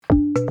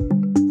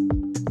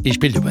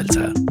Ispilu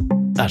beltza,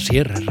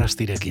 Asier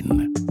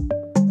Errastirekin.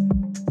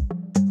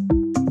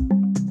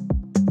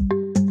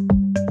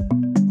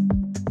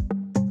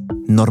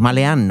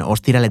 Normalean,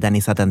 ostiraletan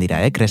izaten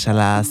dira,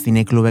 Kresala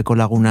zineklubeko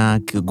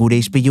lagunak gure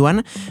ispiluan,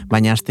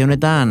 baina aste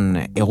honetan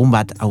egun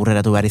bat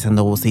aurreratu behar izan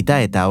dugu zita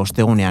eta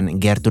ostegunean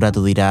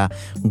gerturatu dira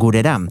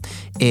gurera.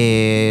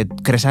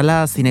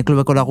 Kresala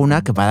zineklubeko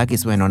lagunak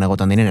badakizuen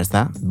honegotan diren, ez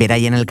da?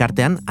 Beraien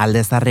elkartean,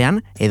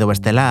 Aldezarrean, edo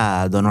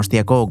bestela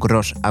Donostiako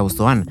Gros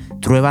auzoan,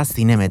 Trueba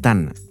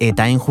zinemetan.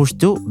 Eta hain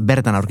justu,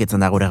 bertan aurkitzen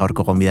da gure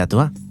gaurko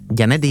gonbidatua.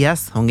 Zanetti,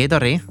 ongi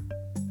etorri?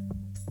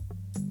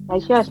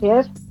 Aixo,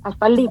 Asier,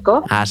 aspaldiko.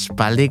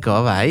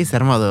 Aspaldiko, bai,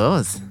 zer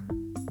moduz?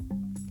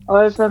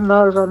 Oso.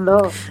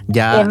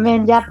 Ja.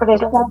 Hemen ja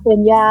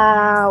prestatzen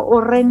ja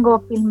urrengo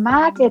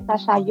filmak eta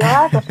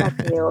saioak,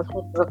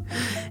 oso.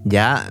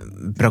 Ja,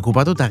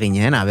 preokupatuta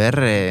ginen,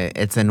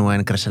 etzen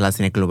nuen Kresala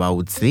zinekluba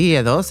utzi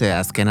edo, ze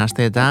azken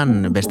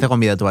asteetan beste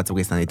gonbidatu batzuk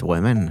izan ditugu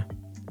hemen.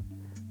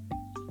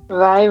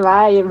 Bai,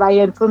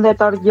 entzun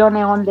detor jon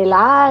egon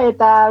dela,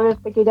 eta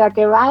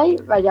bestekideake bai.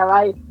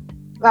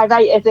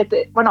 Bai, ez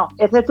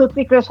dut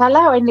utzi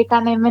Kresala,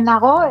 oendikan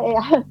hemenago,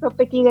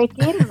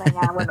 topekidekin,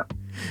 baina,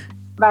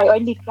 bai,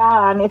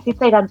 oendikan ez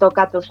zitzaidan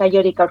tokatu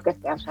saiorik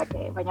aurkeztean,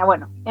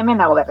 baina,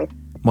 hemenago berriz.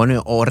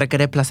 Bueno, horrek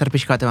ere plazer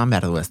pixka bat eman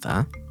behar du, ez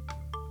da?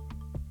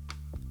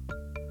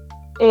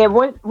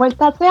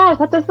 Bueltatzea,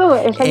 esatezu,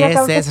 saioak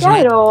aurkeztea,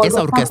 ez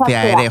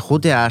aurkeztea ere,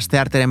 jutea aste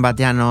arteren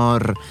batean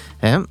hor,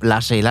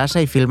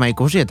 lasai, filma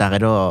ikusi, eta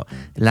gero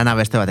lana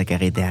beste batek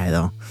egitea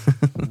edo.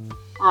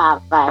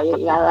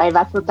 Bai,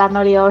 batzutan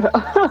hori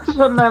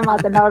ondo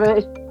ematen,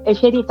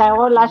 eserita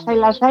ego lasai,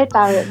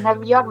 eta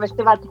nervioak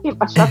beste batekin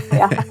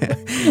pasatzea.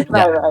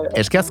 Bai.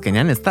 Eske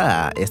azkenean ez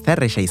da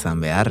erresa izan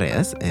behar,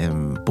 ez?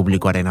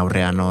 Publikoaren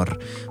aurrean hor,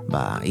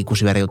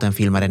 ikusi behar duten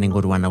filmaren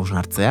inguruan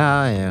hausnartzea,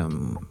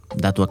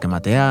 datuak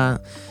ematea,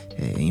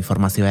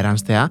 informazioa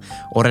eranztea,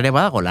 hor ere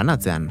badago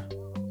lanatzean.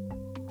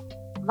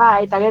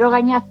 Eta gero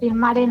gaina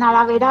filmaren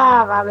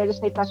arabera, bere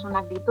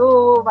zaitasunak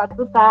ditu,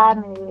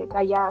 batzutan,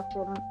 gaia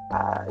zen,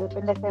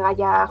 depende ze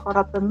gaia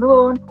jorratzen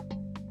duen.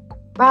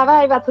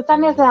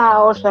 Batzutan ez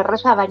da oso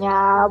erresa,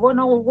 baina,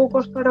 guk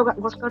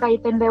gozkora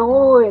egiten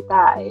dugu,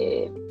 eta,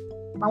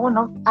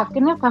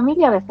 azkenean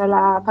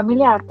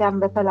familia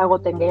artean bezala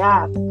egoten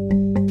geha.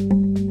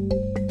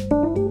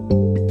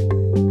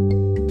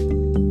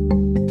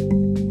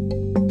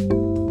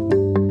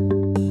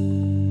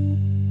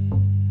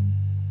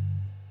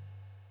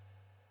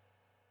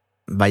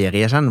 Bai,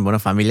 egia esan,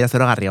 familia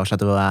zoragarria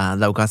osatu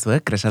daukazu,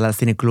 Kresala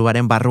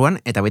zineklubaren barruan,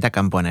 eta baita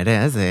kanpoan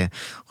ere, ez?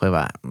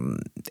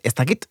 Ez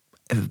dakit,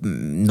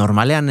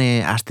 normalean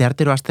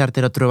asteartero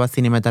Trueba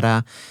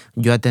zinemetara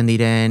joaten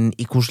diren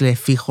ikusle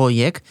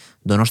fijoiek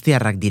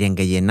donostiarrak diren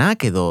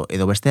gehienak, edo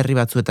beste herri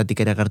batzuetatik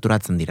ere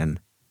gerturatzen diren?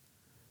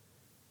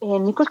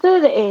 Nik uste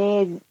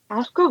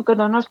asko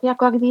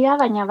donostiakoak dira,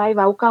 baina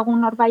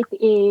baukagun norbait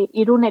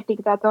Irunetik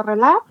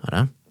datorrela.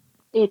 Ara?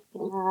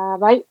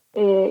 Eta,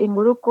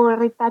 inguruko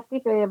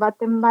herritatik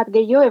baten bat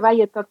gehiago,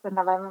 etortzen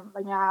da,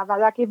 baina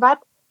badaki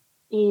bat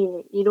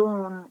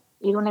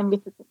Irunen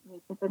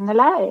bizitzen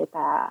dela,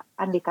 eta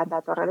handikan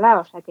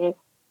datorrela, osake,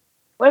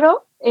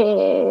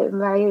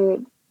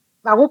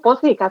 gu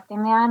pozik,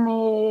 azkenean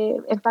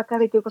ez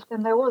bakarrik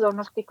ikusten dugu,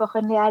 Donostiko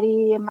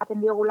jendeari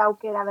ematen diogula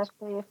aukera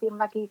beste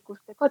filmak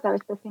ikusteko, eta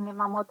beste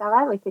zinema mota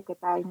bat, baizik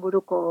eta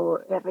inguruko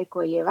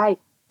herrikoei bai.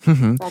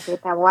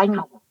 Eta guain,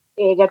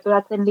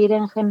 gerturatzen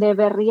diren jende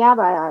berria,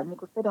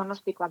 nik uste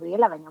Donostikoak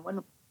direla,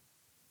 baina,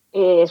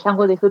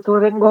 esango dizut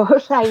urrengo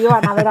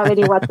saioan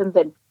averiguatzen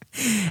den.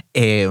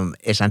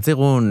 Esan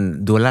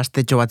zigun duela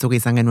astetxo batzuk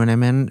izan genuen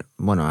hemen,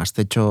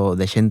 astetxo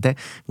desente,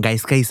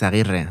 Gaizka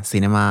Izagirre,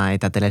 zinema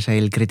eta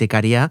telesail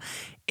kritikaria,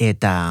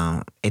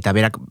 eta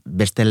berak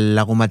beste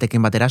lagun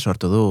batekin batera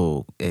sortu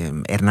du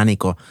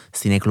Hernaniko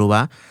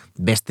zinekluba,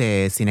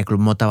 beste zineklub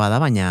mota bada,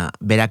 baina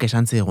berak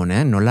esan zigun,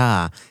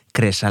 nola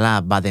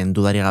Kresala baden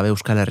dudari gabe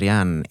Euskal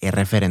Herrian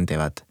erreferente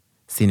bat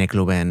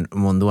zinekluben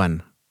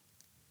munduan.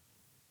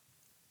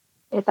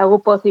 Eta gu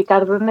pozik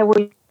ardun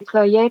dugu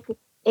proiek,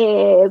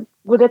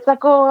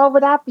 guretzako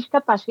obra pixka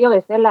pasio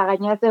bezala,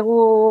 gaina ez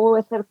dugu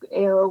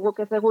guk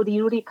ez dugu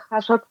dirurik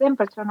jasotzen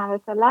pertsona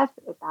bezala,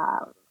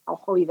 eta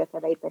hobi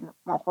bezala egiten,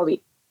 hobi.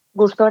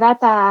 Gustora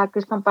eta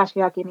kriston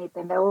pasioak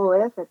egiten dugu,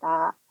 ez?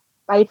 Eta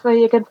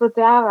baitzoiek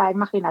entzutea,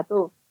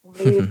 imaginatu,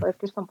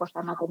 kriston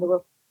posta ematen dugu.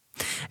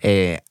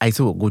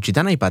 Aizu,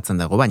 gutxitan aipatzen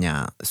dugu,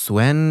 baina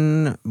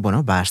zuen,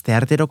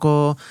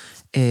 astearteroko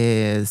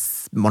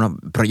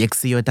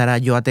proiekzioetara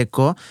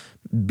joateko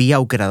bi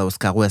aukera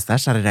dauzkagu, ez da,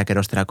 sarrerak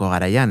erosterako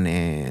garaian,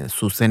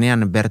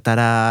 zuzenean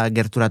bertara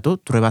gerturatu,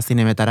 Trueba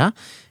zinemetara,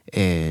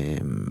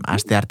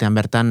 asteartean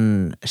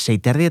bertan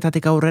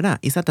 6:30 aurrera,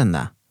 izaten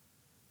da?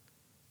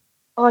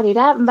 Hori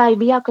da,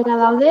 bi aukera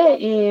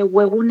daude,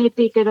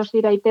 webunetik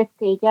erosi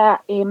daitezke ja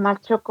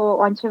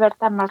oantxe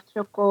bertan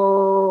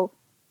martxoko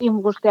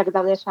film guztiak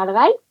daude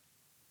salgai,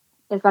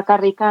 ez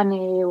bakarrikan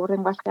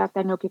urrengo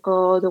asteartean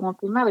eukiko dugun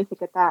filma,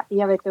 baizik eta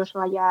hilabete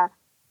osoa ja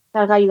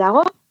salgai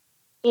dago.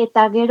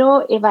 eta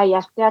gero, bai,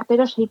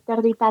 asteartero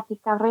 6:30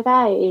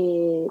 aurrera,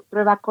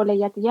 probako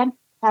lehiatian,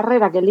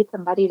 sarrera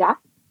gelditzen barira,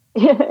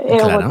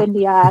 Claro. egoten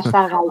dira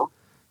salgai.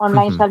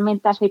 Online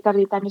salmenta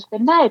 6:30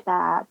 izten da,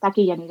 eta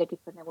takilan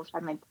irekitzen dugu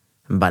salmenta.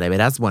 Bale,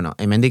 beraz, bueno,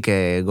 hemendik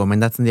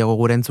gomendatzen diago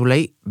gure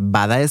entzulei,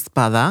 bada ez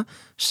bada,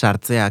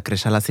 sartzea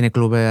Kresala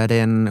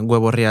Zineklubearen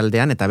web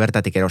orrialdean eta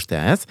bertatik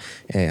erostea, ez?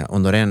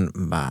 Ondoren,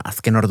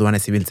 azken orduan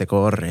ez ibiltzeko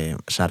hor,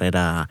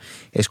 sarrera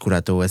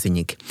eskuratu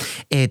ezinik.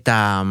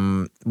 Eta,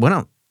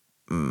 bueno,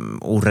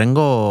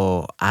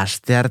 urrengo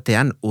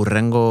asteartean,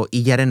 urrengo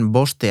hilaren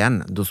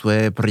 5ean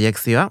duzue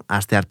proiekzioa,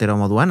 asteartero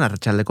moduan,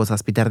 arratsaldeko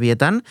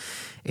 7:00,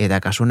 eta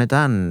kasu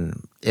honetan,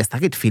 ez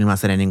dakit filma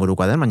zeren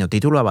ingurukoa den, baina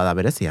titulua bada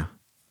berezia.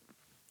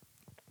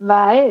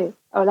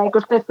 Hola,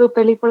 ikustezu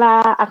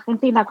pelikula,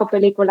 Argentinako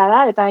pelikula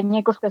da, eta gaina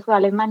ikustezu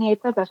Alemania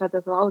hitza eta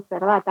esatezu hau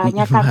zer da, eta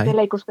gaina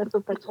kartela ikustezu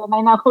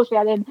pertsonai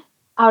nagusiaren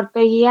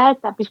aurpegia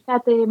eta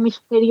pixkat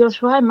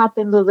misteriosoa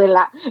ematen du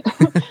dela.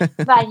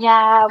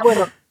 Baina,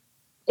 bueno,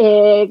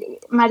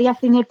 Maria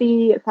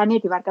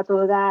Zanetti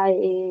barkatu da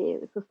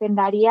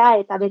zuzendaria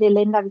eta bere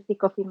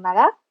lehendabiziko filma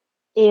da.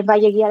 Bai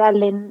egia da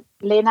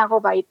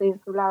lehenago egiten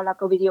zula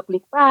olako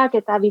bideoklipak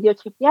eta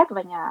bideotxipiak,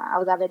 baina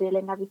hau da bere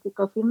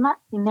lehendabiziko filma,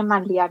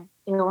 zinemaldian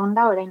egon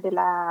da orain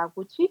dela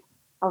gutxi,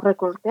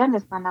 aurreko urtean,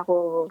 ez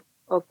banago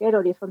oker,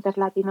 Horizontes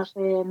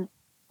Latinosen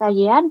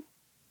zailean.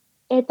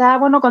 Eta,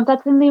 bueno,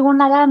 kontatzen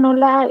diguna da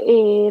nola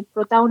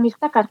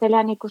protagonista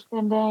kartelean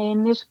ikusten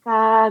den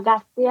neska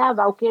gaztea,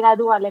 aukera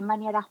du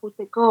Alemaniara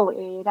juteko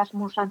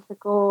Erasmus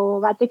antzeko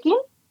batekin,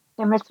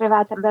 semestre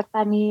bat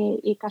bertan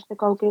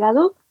ikasteko aukera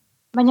du.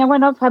 Baina,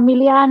 bueno,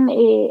 familian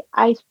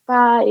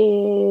aizpa,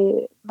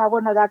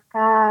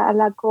 daka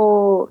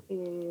alako,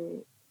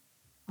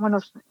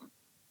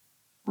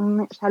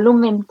 salud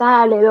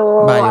mental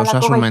edo... Bai,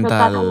 osasun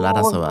mental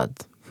arazo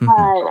bat.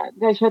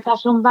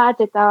 Gaixotasun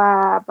bat,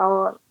 eta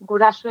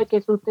gurasoek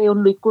ez dute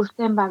ondo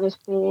ikusten,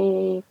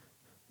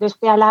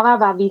 beste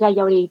alaba, bira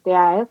jauri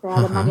egitea,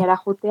 Alemaniara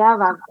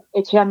jutea,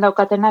 etxean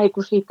daukatena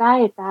ikusita,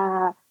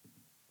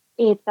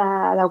 eta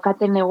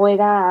daukaten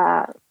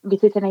egoera,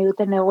 bizitzen nahi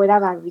duten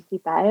egoera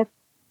bizita,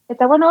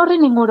 Eta, bueno,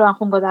 horren inguruan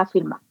jungo da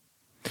filma.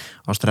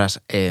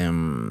 Ostras,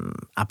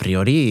 a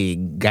priori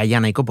gaia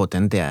nahiko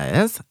potentea,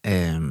 ez?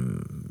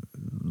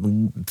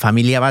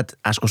 Familia bat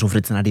asko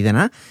sufritzen ari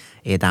dena,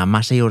 eta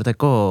 16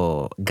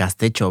 urteko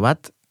gaztetxo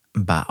bat,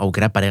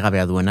 aukera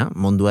paregabea duena,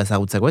 mundua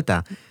ezagutzeko,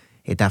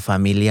 eta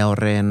familia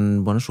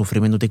horren,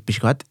 sufrimendutik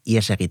pixko bat,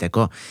 ies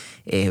egiteko.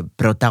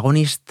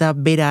 Protagonista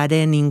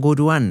beraren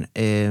inguruan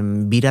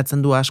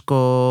biratzen du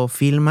asko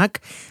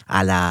filmak,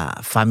 ala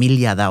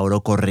familia da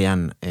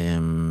orokorrean,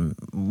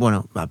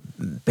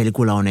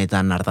 pelikula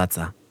honetan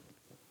ardatza.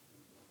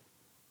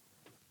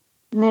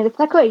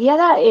 Niretzako egia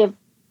da,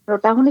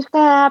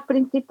 protagonista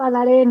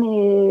principalaren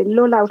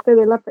Lola uste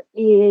dela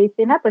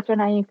izena,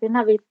 pertsona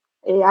izena,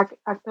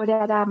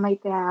 aktoreara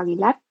Maitea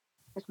Aguilar,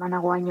 ez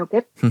manago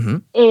hainoket.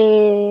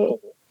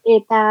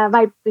 Eta,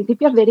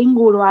 prinsipioz bere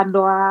inguruan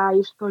doa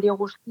historio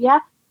guztia,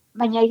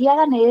 baina egia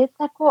da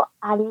niretzako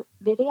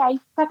bere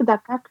aizpak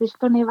daka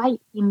kristone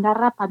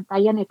indarra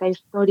pantailan eta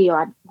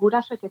historioan.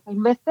 Gurasoek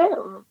ezain beste,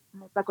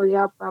 niretzako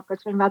dira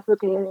pertsoen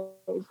batzuk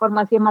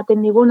informazio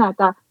ematen diguna,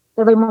 eta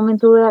zerbait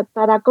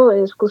momentutarako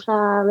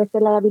eskusa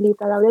bezala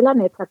habilita daudela,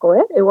 netzako,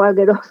 Igual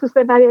gero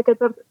zuzenariak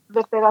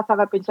beste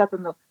gazaba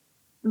pentsatzen du.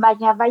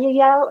 Baina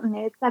egia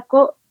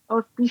netzako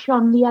hor pixo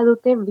handia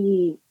dute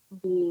bi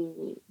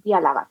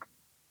alabak.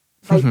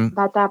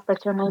 Bata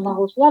pertsona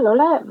nagusia,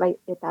 Lola,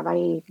 eta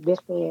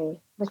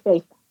beste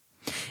aizta.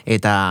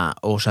 Eta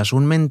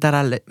osasun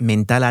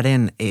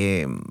mentalaren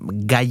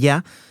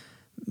gaia,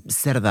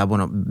 zer da,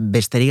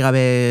 besterik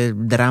gabe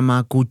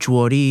drama kutsu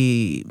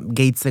hori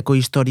gehitzeko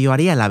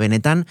historioari, ala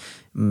benetan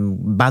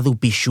badu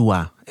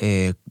pixua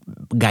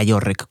gai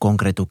horrek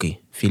konkretuki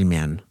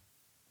filmean?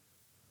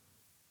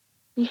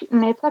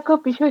 Netzako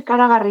pixu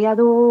ikaragarria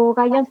du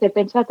gaian, ze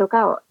pentsatu,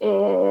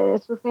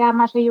 zuzea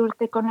 16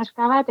 urteko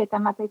neska bat, eta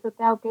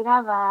matzaitute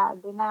aukera,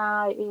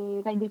 dena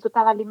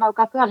gaindituta baldin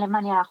baukazu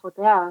Alemania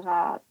jotea,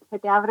 se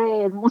te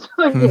abre el mundo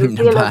y el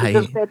cielo,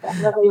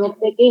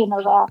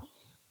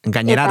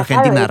 Gainera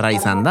Argentinarra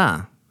izan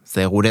da,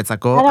 ze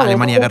guretzako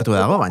Alemania gertu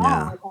dago,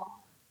 baina...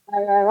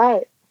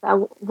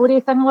 Guri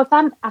izango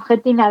zen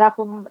Argentinara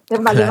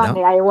zen baldin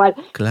bandea, igual.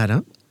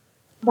 Claro.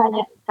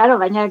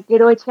 Baina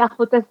gero etxea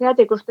jotezeat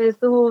ikuste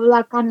zu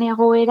lakan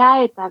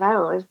egoera, eta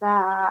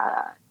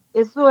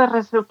ez du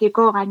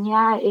errezukiko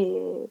gaina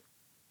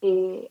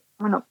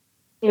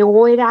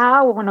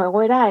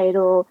egoera,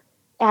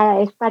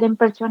 esparen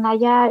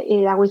pertsonaia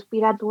dago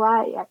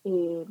inspiratua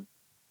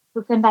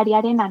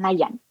zuzendariaren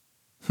anaian.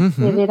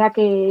 Berak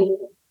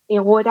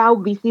egoera hau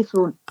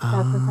bizizun.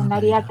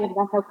 Zuzendariak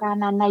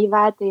erbazaukan anai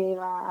bat,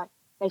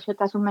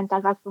 gaixotasun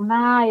mental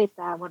batzuna,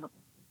 eta,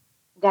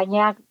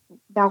 gainak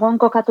dagoen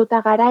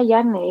kokatuta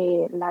garaian,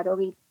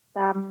 80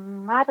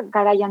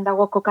 garaian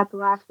dago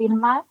kokatua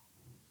filma,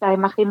 eta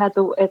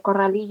imaginatu,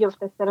 korralillo,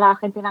 uste zela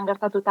Argentinan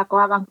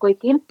gertatutakoa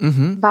bankoekin,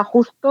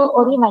 justo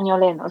hori baino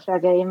lehen,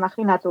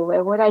 imaginatu,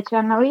 egoera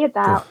etxean hori,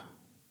 eta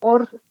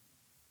hor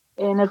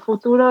en el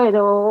futuro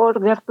edo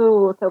hor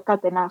gertu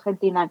zeukaten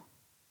Argentinan.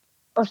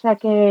 Osea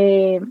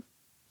que,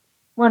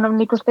 bueno,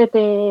 nik uste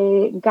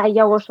gai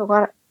hau oso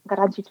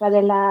garrantzitsua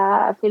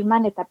dela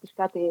filman, eta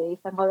pixkat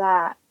izango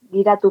da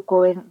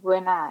giratuko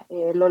duena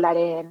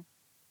Lolaren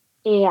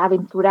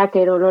abenturak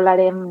ero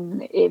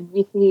Lolaren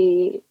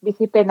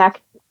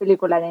bizipenak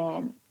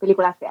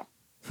pelikulan zean.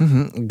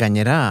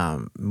 Gainera,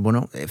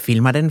 bueno,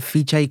 filmaren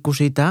fitxa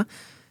ikusita,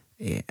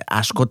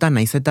 askotan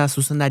naiz eta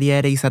zuzendaria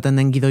ere izaten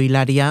den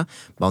gidoilaria,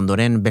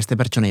 ondoren beste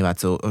pertsonei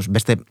batzuk,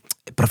 beste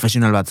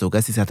profesional batzuk,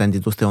 ez izaten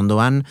dituzte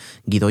ondoan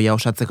gidoia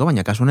osatzeko,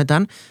 baina kasu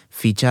honetan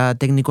fitxa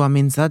teknikoa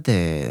mintzat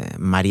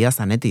Maria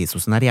Zanetti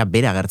zuzendaria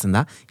bera agertzen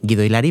da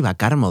gidoilari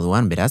bakar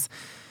moduan, beraz.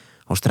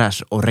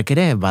 Ostras, horrek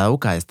ere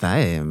badauka, ez da,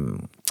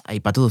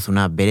 aipatu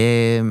duzuna,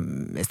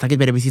 ez dakit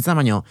bere bizitza,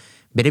 baina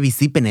bere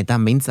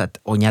bizipenetan behintzat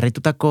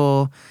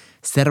oinarritutako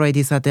zerbait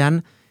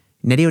izatean,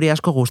 niri hori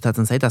asko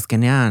gustatzen zait,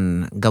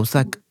 azkenean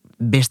gauzak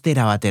beste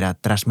erabatera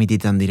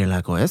transmititzen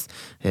direlako, ez?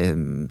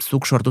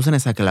 Zuk sortu zen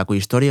ezakelako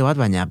historio bat,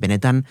 baina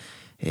benetan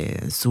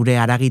zure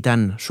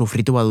haragitan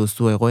sufritu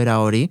baduzu egoera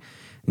hori,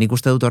 nik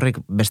uste dut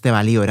horrek beste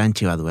balio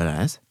erantsi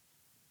baduela, ez?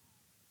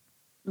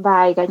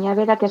 Bai, gaina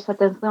berak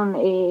esaten zuen,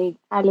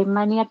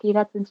 Alemaniak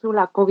iratzen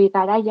zula COVID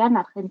garaian,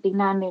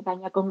 Argentinan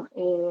gainako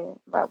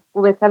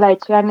bezala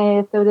etxean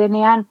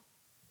zeudenean,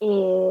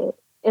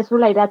 ez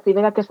zula idatzi,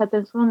 berak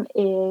esaten zuen,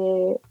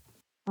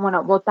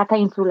 botaka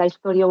intzula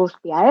historio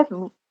guztia, ez?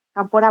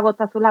 Kanpora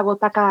botazula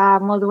botaka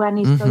moduan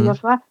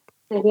historiosoa,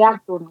 zere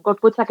hartun,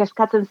 gorputzak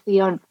eskatzen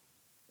zion.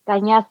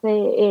 Gainaz,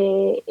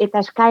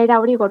 eta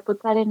eskaera hori,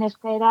 gorputzaren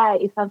eskaera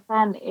izan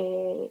zen,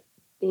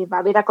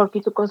 berak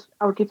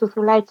aurkitu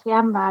zula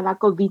etxean,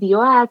 lako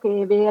bideoak,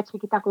 bere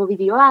txikitako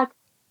bideoak,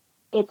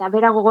 eta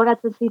bera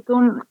gogoratzen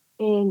zituen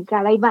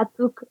garai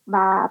batzuk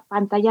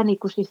pantailan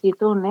ikusi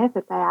zituen, ez?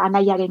 Eta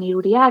anaiaren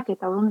iruriak,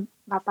 eta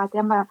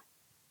batean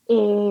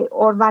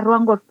hor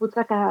barruan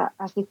gorputzak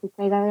hasi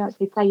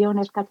zitzaion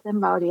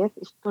eskatzen hori, ez?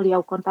 Historia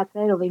hau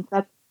kontatzea, ero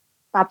behintzat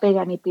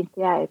paperean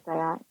ipintzea,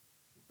 eta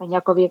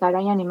gainako bi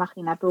garaian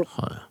imaginatu.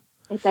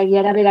 Eta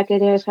giara berak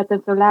ere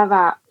esaten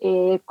zola,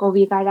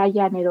 COVID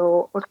garaian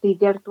ero hortik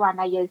gertu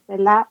anaia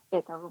izela,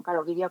 eta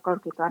bideoko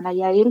aurkitu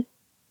anaia hil.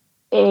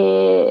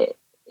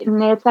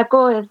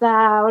 Netzako ez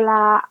da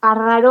hola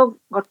arraro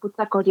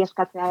gorputzak hori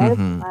eskatzea, ez?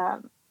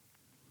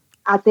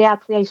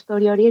 Ateatzea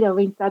historia hori, ero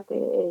behintzat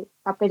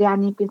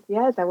paperean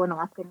ipintzea, eta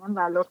azkenean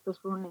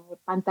lortuzun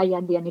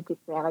pantailan dian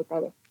ipintzea baita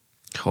ere.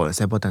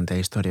 Ze potentea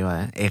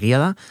historia, Egia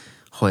da,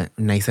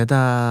 naiz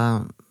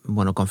eta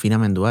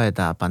konfinamendua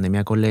eta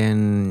pandemiako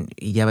lehen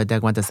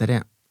hilabeteak batez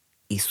ere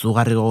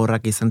izugarri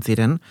gogorrak izan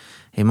ziren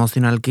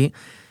emozionalki,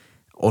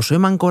 oso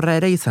emankorra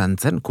ere izan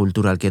zen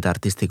kulturalki eta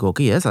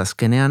artistikoki, ez?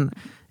 Azkenean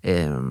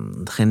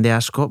jende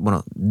asko,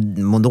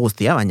 mundu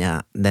guztia,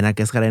 baina denak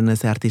ez garen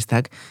ez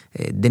artistak,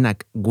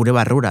 denak gure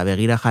barrura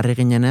begira jarri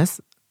ginenez,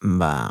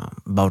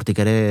 hortik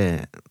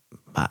ere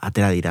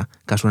atera dira.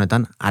 Kasu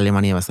honetan,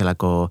 Alemania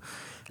bezalako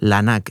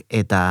lanak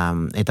eta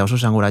oso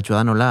esanguratsua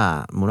da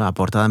nola,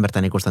 aportadan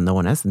bertan ikusten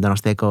dugun, ez?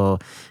 Donostiako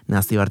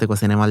nazioarteko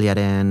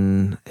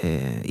zinemaldiaren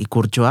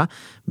ikurtsoa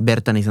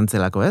bertan izan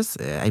zelako, ez?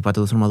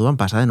 Aipatu duzun moduan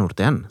pasaden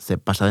urtean.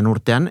 Pasaden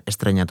urtean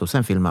estreinatu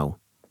zen film hau.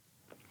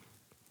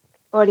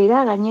 Hori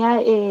da, gaina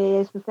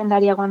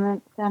zuzendaria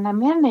zen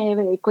hemen,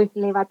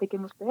 ekoizle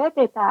batekin usteet,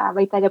 eta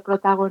baita ere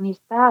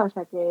protagonista,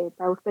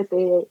 eta usteet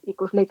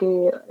ikuslek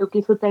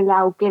eukizutela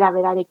aukera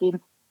berarekin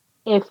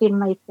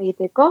filma hitz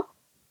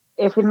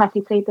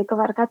egiteko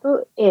barkatu,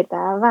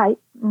 eta bai,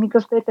 nik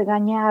usteet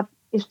gaina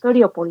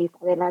historio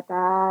polita dela,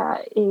 eta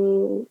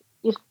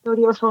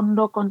historio oso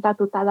ondo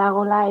kontatuta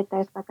dagola, eta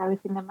ez dakarri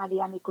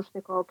zinemarian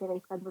ikusteko aukera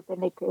izan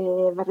dutenek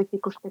berriz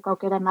ikusteko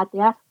aukera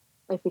ematea,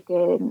 baizik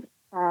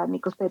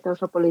nik usteet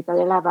oso polita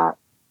dela,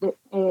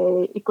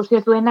 ikusi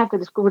ez duenak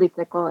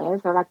deskubritzeko, ez?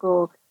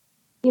 Horako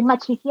filma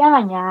txikia,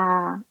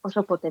 baina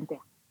oso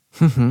potentea.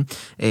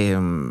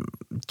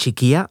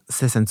 Txikia,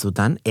 ze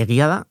zentzutan,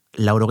 egia da,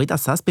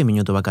 87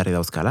 minutu bakarri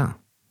dauzkala.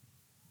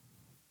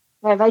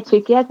 Bai,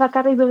 txikia ez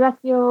bakarri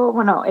durazio,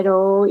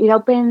 ero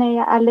iraupen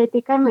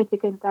atletikan,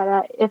 baizik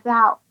entara, ez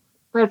da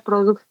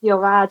produkzio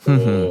bat,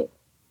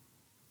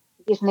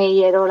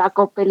 Disney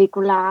erolako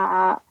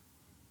pelikula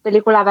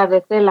bat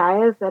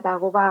bezala, ez? Eta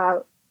gu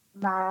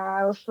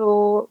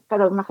oso,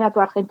 imaginatu,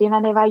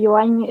 Argentinan bai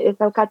oain, ez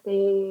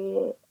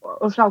daukate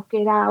oso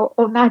aukera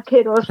onak,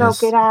 oso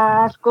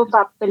aukera asko,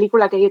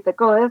 pelikulak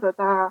egiteko, ez?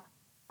 Eta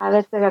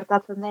abeste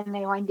gertatzen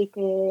den oaindik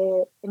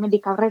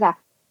hemendik aurrera.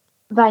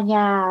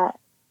 Baina,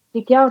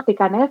 txikia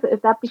hortikan, ez?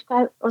 Eta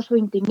pixka oso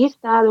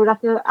intimista,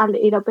 durazio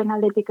iraupen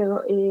aldetik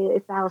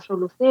eta oso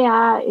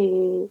luzea,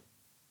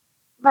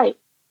 bai,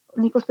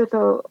 nik uste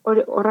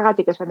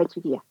horregatik esan de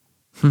txikia.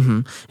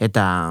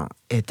 Eta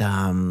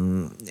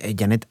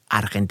Janet,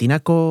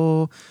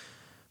 Argentinako,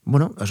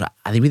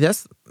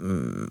 adibidez,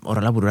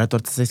 horrela burura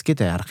etortzen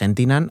zaizkite,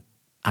 Argentinan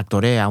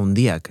aktore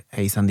handiak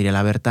izan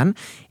direla bertan,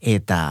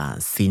 eta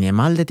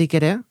zinema aldetik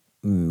ere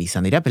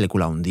izan dira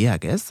pelikula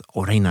handiak, ez?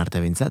 Orain arte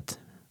bintzat.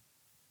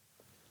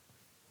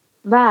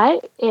 Bai,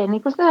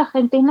 nik uste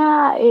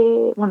Argentina,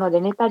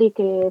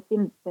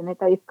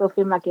 denetarizko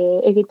filmak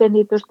egiten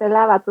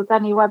dituztela,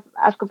 batzutan igual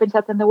asko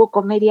pentsatzen dugu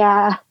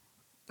komedia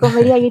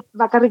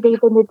bakarrik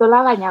egiten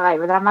dituela, baina bai,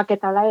 dramak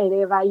eta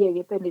ere bai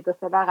egiten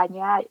dituztela,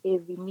 gaina,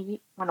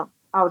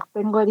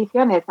 aurtengo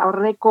edizioan ez,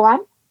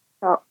 aurrekoan,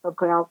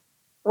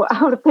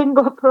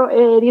 aurtengo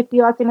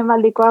edizioa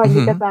zinemaldikoa,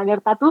 baina ez da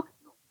gertatu,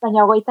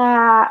 baina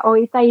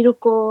hogeita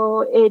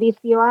hiruko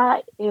edizioa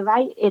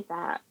bai,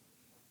 eta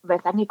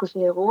bertan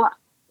ikusi dugu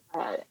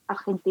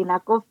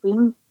Argentinako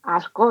film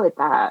asko,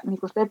 eta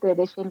nik uste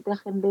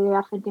jende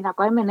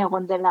Argentinakoa hemen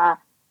egon dela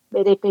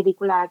bere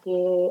pelikulak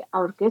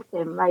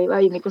aurkezten, bai,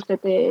 nik uste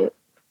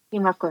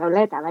film asko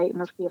daula, eta bai,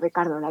 noski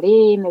Ricardo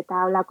Larin,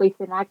 eta holako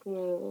izenak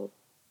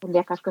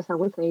jendeak asko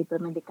ezagutzen ditu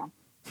hemendikan.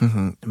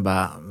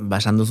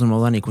 Esan duzun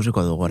moduan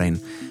ikusiko dugu orain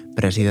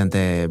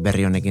presidente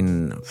berri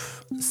honekin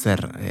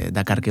zer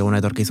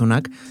dakarkiguna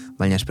etorkizunak,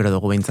 baina espero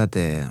dugu behintzat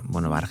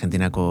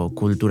Argentinako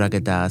kulturak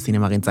eta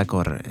zinemagintzak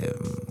hor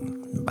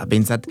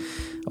behintzat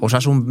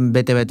osasun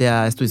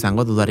bete-betea ez du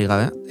izango dudari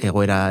gabe,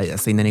 egoera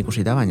zein den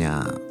ikusita,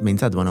 baina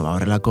behintzat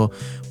horrelako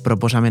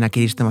proposamenak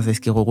iristen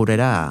zaizkigu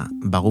gurera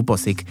gu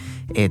pozik,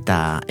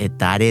 eta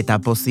are eta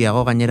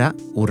poziago gainera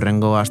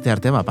urrengo aste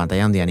arte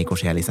pantaila handian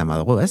ikusi ahal izan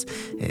badugu, ez?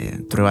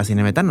 Trueba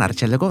zinemetan,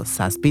 arratsaldeko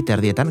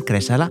 7:00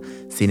 Kresala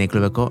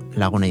zineklubeko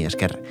lagunei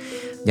esker.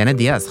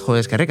 Zanetti,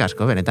 eskerrik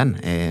asko, benetan,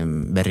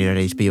 berriro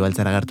ere ispilu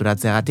beltzara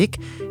gerturatzeagatik,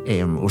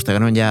 uste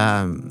genuen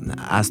ja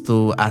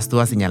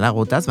aztua zinala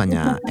gutaz,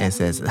 baina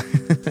ez.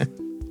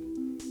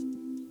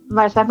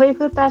 Esango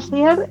dizut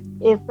hasier,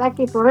 ez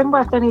dakit urrengo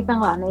astean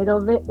izangoan,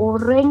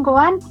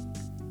 urrengoan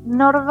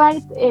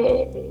norbait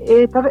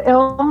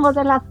egongo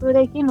dela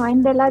zurekin,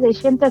 oain dela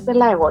desentez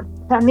dela egon.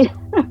 Bai?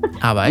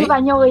 Ni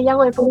baino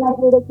gehiago epuna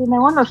zurekin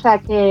egon,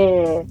 osake...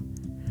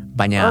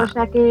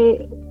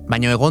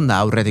 Baina egon da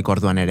aurretik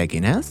orduan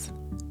erekin, ez?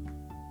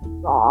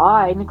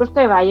 Bai, nik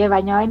uste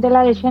baina hain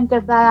dela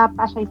desentez da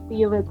pasa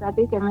izpilu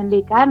betzatik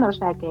hemendikan,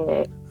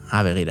 osake...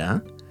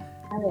 Begira.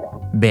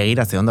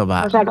 Begira, ze ondo,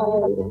 Osake,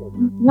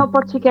 no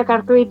por txikiak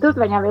hartu ditut,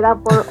 baina bera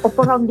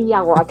opor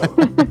handiagoak.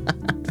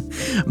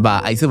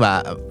 Aizu,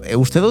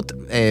 uste dut,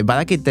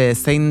 badakit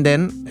zein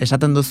den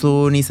esaten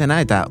duzun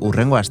izena eta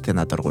urrengo astean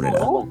dator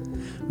gurera.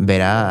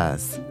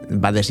 Beraz,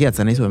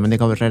 desiatzen naizu,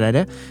 hemendik aurrera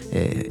ere,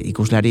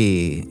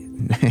 ikuslari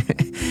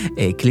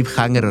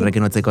cliffhanger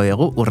horrekin utzeko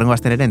dugu, urrengo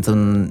astean ere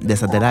entzun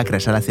dezatela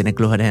Kresala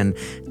zineklubaren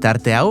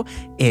tarte hau,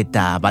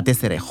 eta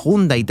batez ere,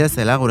 jun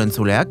daitezela gure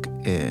entzuleak,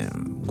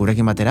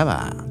 gurekin batera,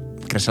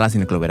 Kresala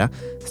zineklubera.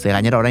 Ze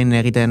gainera orain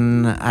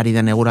egiten ari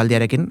den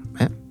eguraldiarekin,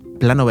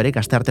 plano berik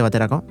aste arte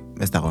baterako,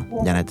 ez dago,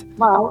 Zanet.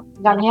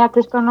 Gainera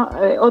kriston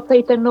hotza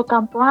egiten du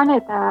kanpoan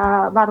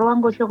eta barruan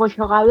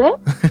goxo-goxo gaude,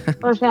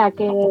 osea,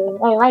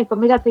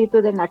 konbidatu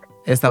ditu denak.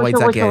 Ez dago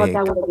aitzake.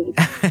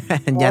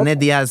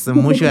 Zanet,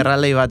 muxu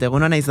erraldei bat,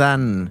 egun hona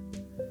izan.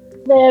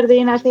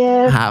 Berdin,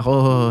 hasier.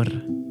 Agur.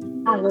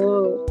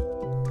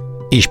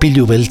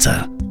 Ispilu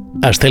beltza,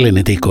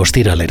 astelenetik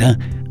ostiralera,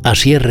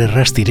 Hasier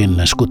Errastiren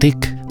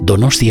eskutik,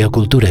 Donostia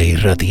Kultura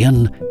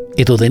Irratian,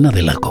 edo dena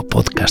delako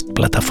podcast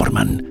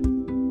plataforman.